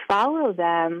actually follow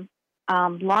them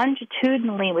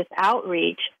longitudinally with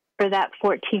outreach for that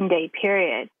 14-day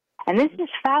period. And this is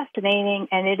fascinating,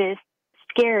 and it is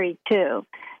scary, too,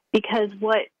 because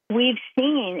what we've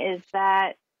seen is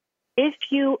that if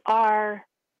you are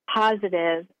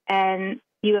positive and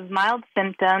you have mild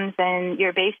symptoms and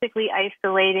you're basically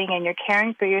isolating and you're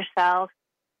caring for yourself,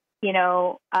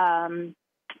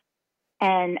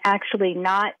 and actually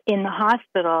not in the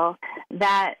hospital,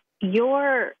 that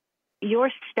your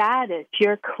status,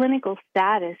 your clinical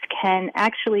status can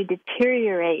actually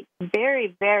deteriorate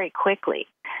very, very quickly.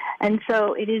 And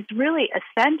so it is really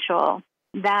essential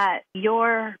that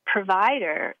your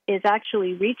provider is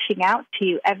actually reaching out to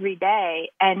you every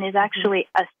day and is actually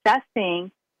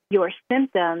assessing your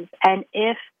symptoms and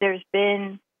if there's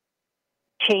been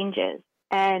changes.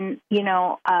 And,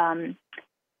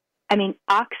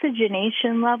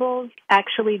 oxygenation levels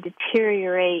actually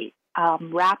deteriorate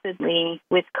rapidly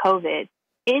with COVID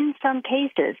in some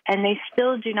cases, and they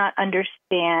still do not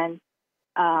understand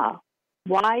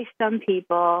why some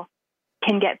people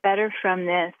can get better from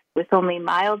this with only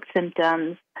mild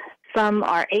symptoms. Some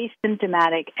are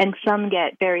asymptomatic, and some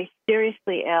get very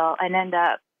seriously ill and end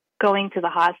up going to the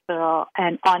hospital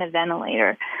and on a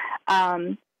ventilator.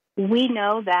 We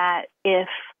know that if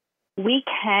we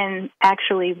can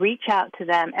actually reach out to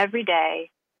them every day,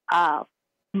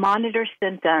 monitor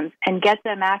symptoms, and get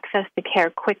them access to care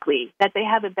quickly, that they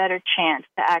have a better chance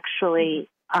to actually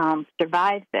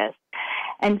survive this.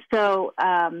 And so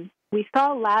we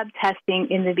saw lab testing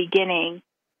in the beginning,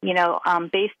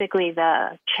 basically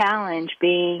the challenge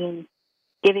being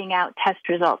giving out test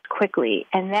results quickly.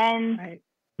 And then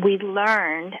we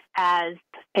learned as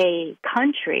a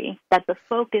country that the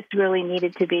focus really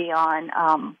needed to be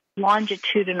on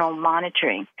longitudinal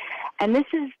monitoring. And this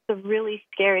is the really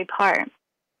scary part.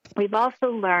 We've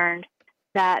also learned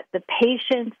that the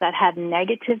patients that have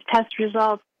negative test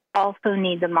results also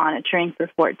need the monitoring for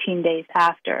 14 days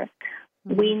after.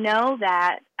 We know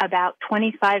that about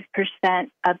 25%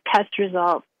 of test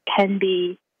results can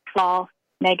be false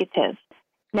negatives.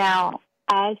 Now,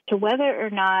 as to whether or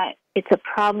not it's a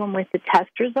problem with the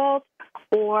test results,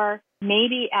 or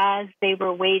maybe as they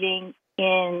were waiting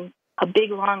in a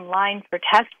big long line for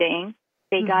testing,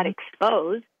 they got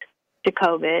exposed to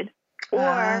COVID,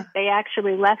 or they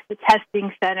actually left the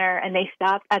testing center and they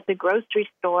stopped at the grocery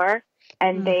store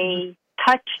and they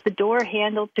touched the door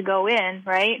handle to go in,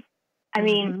 right? I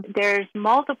mean, there's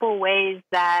multiple ways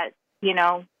that,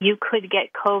 you could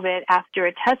get COVID after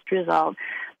a test result,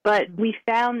 but we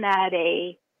found that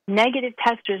a negative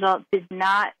test result did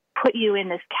not put you in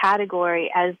this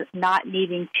category as not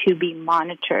needing to be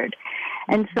monitored.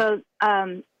 And so,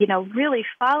 really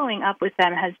following up with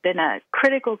them has been a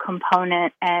critical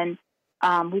component, and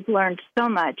we've learned so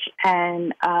much,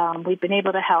 and we've been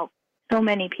able to help so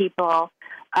many people,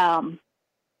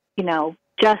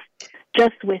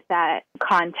 just with that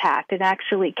contact and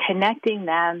actually connecting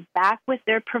them back with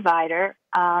their provider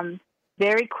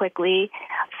very quickly.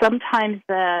 Sometimes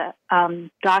the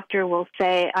doctor will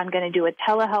say, I'm going to do a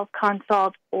telehealth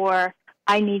consult, or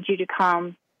I need you to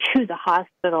come to the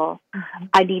hospital,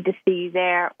 I need to see you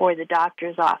there, or the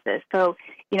doctor's office. So,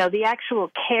 the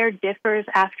actual care differs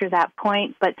after that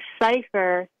point, but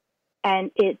Cypher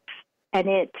and its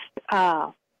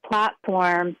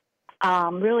platform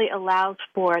really allows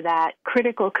for that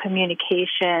critical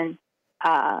communication,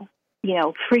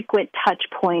 frequent touch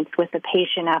points with the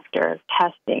patient after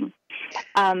testing.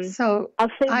 I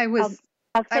was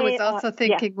also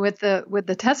thinking with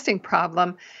the testing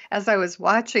problem, as I was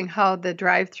watching how the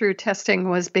drive-through testing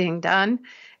was being done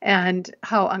and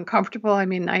how uncomfortable. I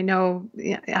mean, I know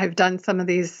I've done some of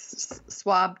these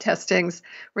swab testings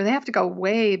where they have to go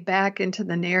way back into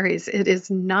the nares. It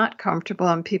is not comfortable,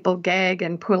 and people gag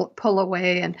and pull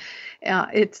away. And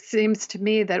it seems to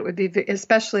me that it would be,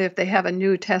 especially if they have a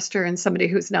new tester and somebody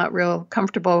who's not real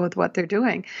comfortable with what they're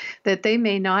doing, that they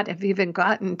may not have even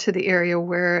gotten to the area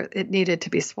where it needed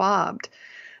to be swabbed.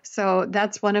 So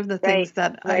that's one of the things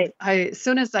that I, as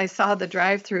soon as I saw the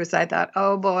drive-throughs, I thought,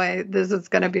 oh boy, this is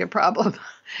going to be a problem.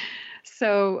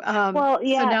 So, and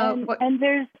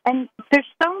there's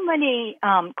so many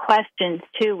questions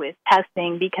too with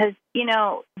testing, because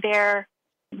they're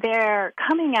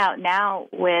coming out now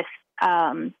with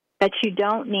that you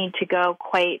don't need to go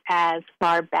quite as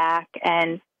far back,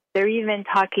 and they're even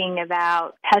talking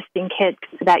about testing kits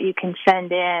that you can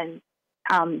send in.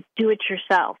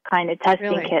 Do-it-yourself kind of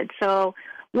testing kits. So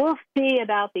we'll see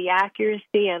about the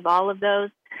accuracy of all of those.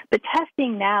 But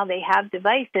testing now, they have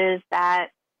devices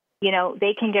that,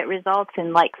 they can get results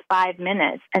in like 5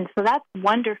 minutes. And so that's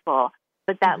wonderful.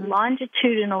 But that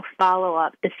longitudinal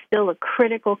follow-up is still a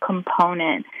critical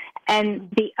component.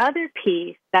 And the other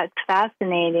piece that's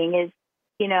fascinating is,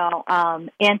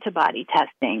 antibody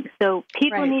testing. So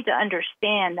people need to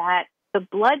understand that the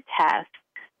blood test,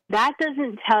 that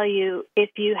doesn't tell you if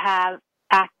you have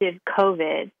active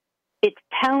COVID. It's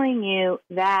telling you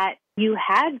that you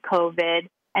had COVID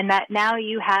and that now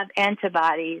you have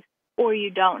antibodies or you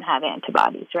don't have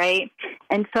antibodies, right?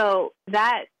 And so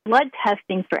that blood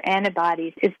testing for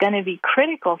antibodies is going to be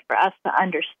critical for us to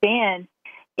understand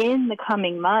in the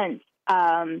coming months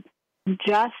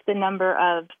just the number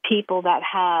of people that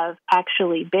have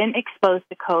actually been exposed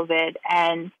to COVID,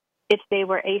 and if they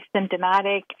were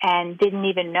asymptomatic and didn't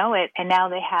even know it, and now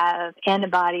they have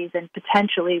antibodies and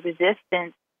potentially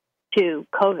resistance to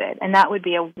COVID. And that would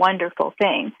be a wonderful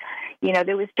thing.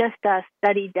 There was just a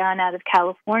study done out of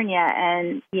California,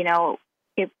 and,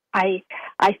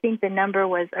 I think the number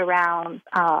was around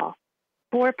 4%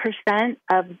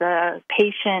 of the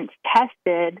patients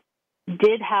tested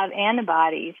did have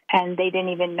antibodies, and they didn't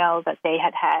even know that they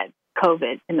had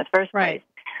COVID in the first place.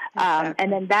 Exactly.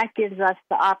 And then that gives us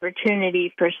the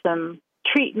opportunity for some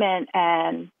treatment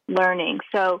and learning.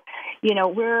 So,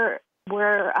 we're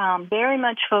very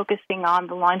much focusing on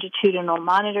the longitudinal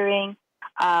monitoring.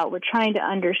 We're trying to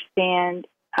understand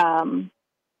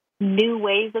new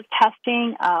ways of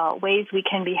testing, ways we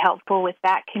can be helpful with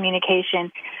that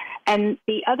communication. And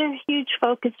the other huge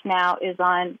focus now is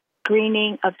on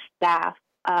screening of staff,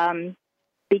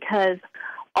 because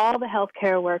all the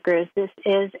healthcare workers, this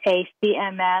is a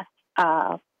CMS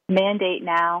mandate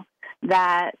now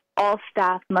that all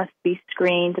staff must be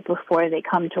screened before they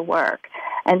come to work.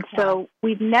 And so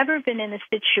we've never been in a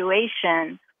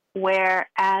situation where,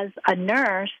 as a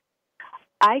nurse,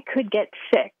 I could get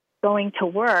sick going to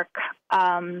work,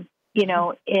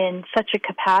 in such a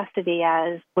capacity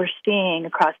as we're seeing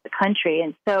across the country.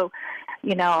 And so,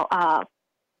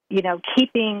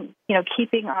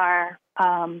 keeping our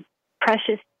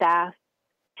precious staff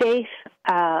safe,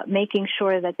 making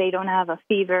sure that they don't have a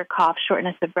fever, cough,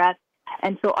 shortness of breath.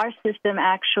 And so our system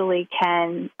actually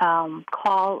can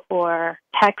call or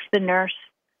text the nurse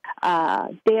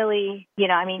daily,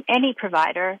 any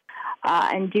provider,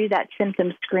 and do that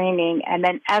symptom screening, and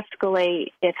then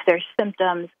escalate if there's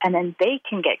symptoms, and then they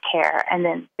can get care, and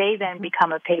then they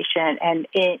become a patient, and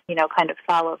it, kind of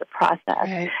follow the process.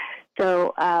 Right.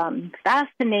 So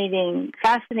fascinating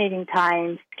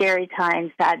times, scary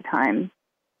times, sad times.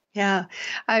 Yeah,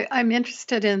 I'm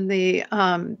interested in the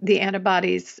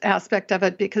antibodies aspect of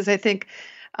it, because I think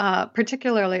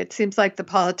particularly it seems like the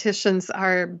politicians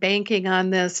are banking on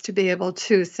this to be able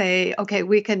to say, okay,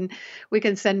 we can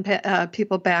send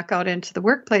people back out into the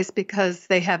workplace because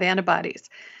they have antibodies.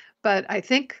 But I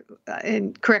think,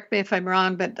 and correct me if I'm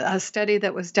wrong, but a study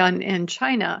that was done in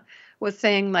China was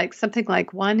saying something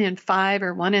like 1 in 5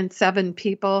 or 1 in 7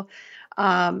 people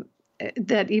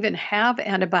that even have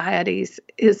antibodies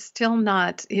is still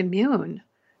not immune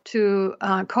to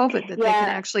COVID, that they can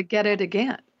actually get it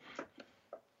again.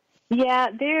 Yeah,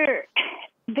 they're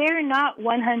not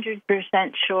 100%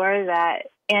 sure that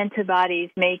antibodies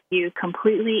make you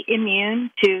completely immune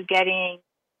to getting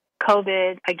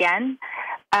COVID again,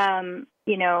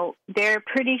 they're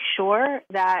pretty sure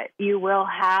that you will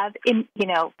have,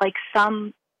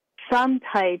 some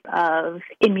type of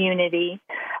immunity.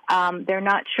 They're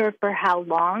not sure for how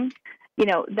long.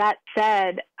 That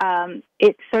said,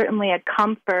 it's certainly a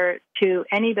comfort to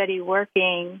anybody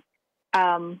working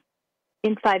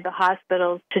inside the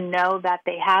hospitals to know that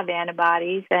they have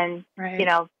antibodies and, right.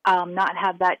 Not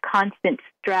have that constant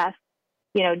stress,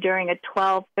 during a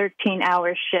 12,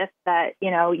 13-hour shift that,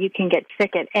 you can get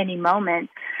sick at any moment.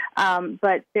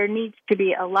 But there needs to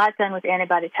be a lot done with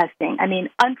antibody testing. I mean,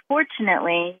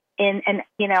 unfortunately,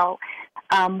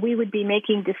 we would be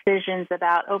making decisions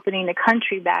about opening the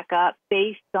country back up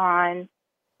based on,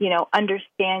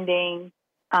 understanding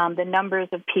the numbers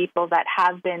of people that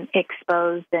have been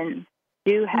exposed and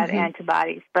do have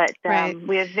antibodies. But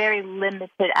we have very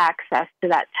limited access to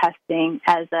that testing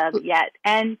as of yet,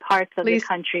 and parts of the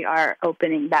country are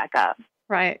opening back up.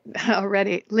 Right,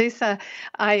 already. Lisa,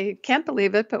 I can't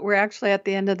believe it, but we're actually at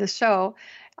the end of the show.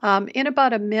 In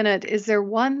about a minute, is there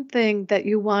one thing that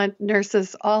you want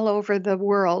nurses all over the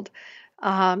world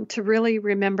to really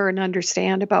remember and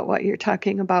understand about what you're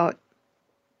talking about?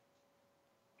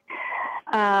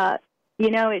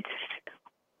 It's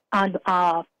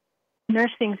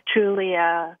nursing's truly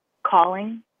a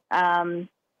calling.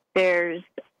 There is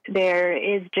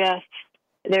just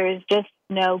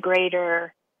no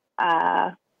greater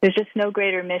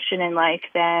mission in life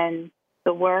than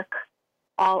the work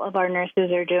all of our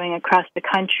nurses are doing across the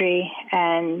country,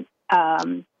 and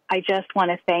I just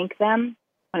want to thank them.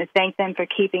 I want to thank them for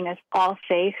keeping us all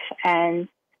safe, and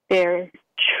they're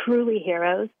truly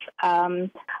heroes.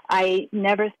 I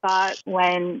never thought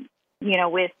when,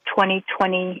 with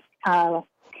 2020,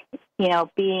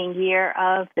 being Year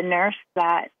of the Nurse,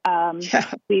 that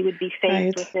we would be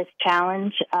faced with this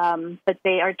challenge. But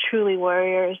they are truly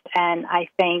warriors, and I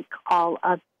thank all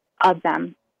of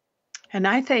them. And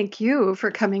I thank you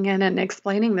for coming in and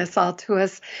explaining this all to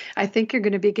us. I think you're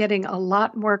going to be getting a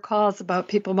lot more calls about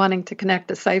people wanting to connect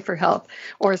to Cypher Health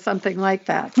or something like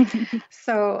that.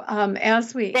 So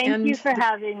as we Thank you for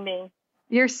having me.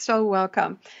 You're so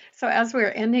welcome. So as we're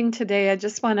ending today, I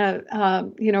just want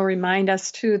to, remind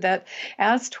us too that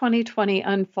as 2020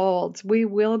 unfolds, we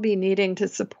will be needing to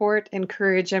support,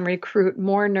 encourage, and recruit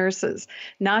more nurses,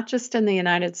 not just in the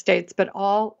United States, but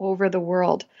all over the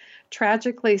world.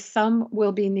 Tragically, some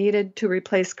will be needed to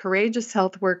replace courageous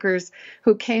health workers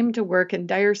who came to work in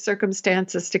dire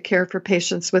circumstances to care for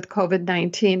patients with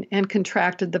COVID-19 and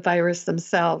contracted the virus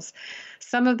themselves.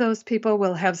 Some of those people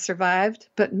will have survived,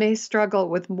 but may struggle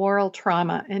with moral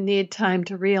trauma and need time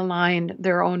to realign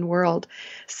their own world.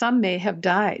 Some may have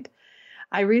died.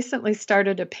 I recently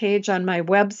started a page on my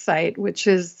website, which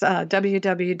is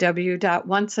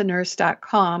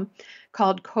www.onceanurse.com,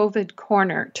 called COVID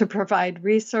Corner, to provide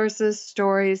resources,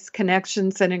 stories,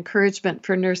 connections, and encouragement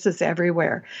for nurses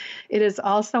everywhere. It is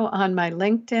also on my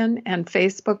LinkedIn and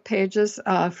Facebook pages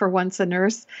for Once a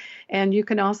Nurse. And you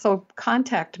can also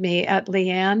contact me at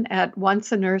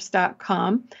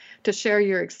leanne@onceanurse.com to share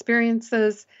your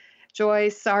experiences, joy,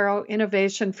 sorrow,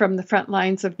 innovation from the front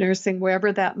lines of nursing,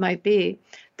 wherever that might be.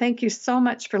 Thank you so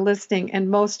much for listening. And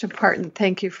most important,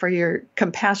 thank you for your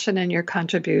compassion and your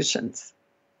contributions.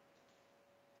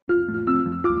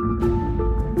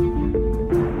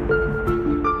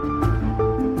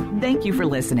 Thank you for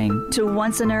listening to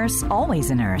Once a Nurse,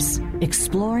 Always a Nurse,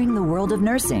 exploring the world of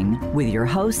nursing with your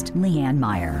host, Leanne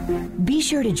Meyer. Be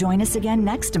sure to join us again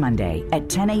next Monday at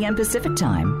 10 a.m. Pacific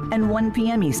Time and 1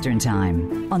 p.m. Eastern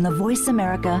Time on the Voice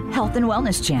America Health and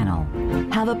Wellness Channel.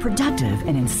 Have a productive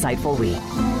and insightful week.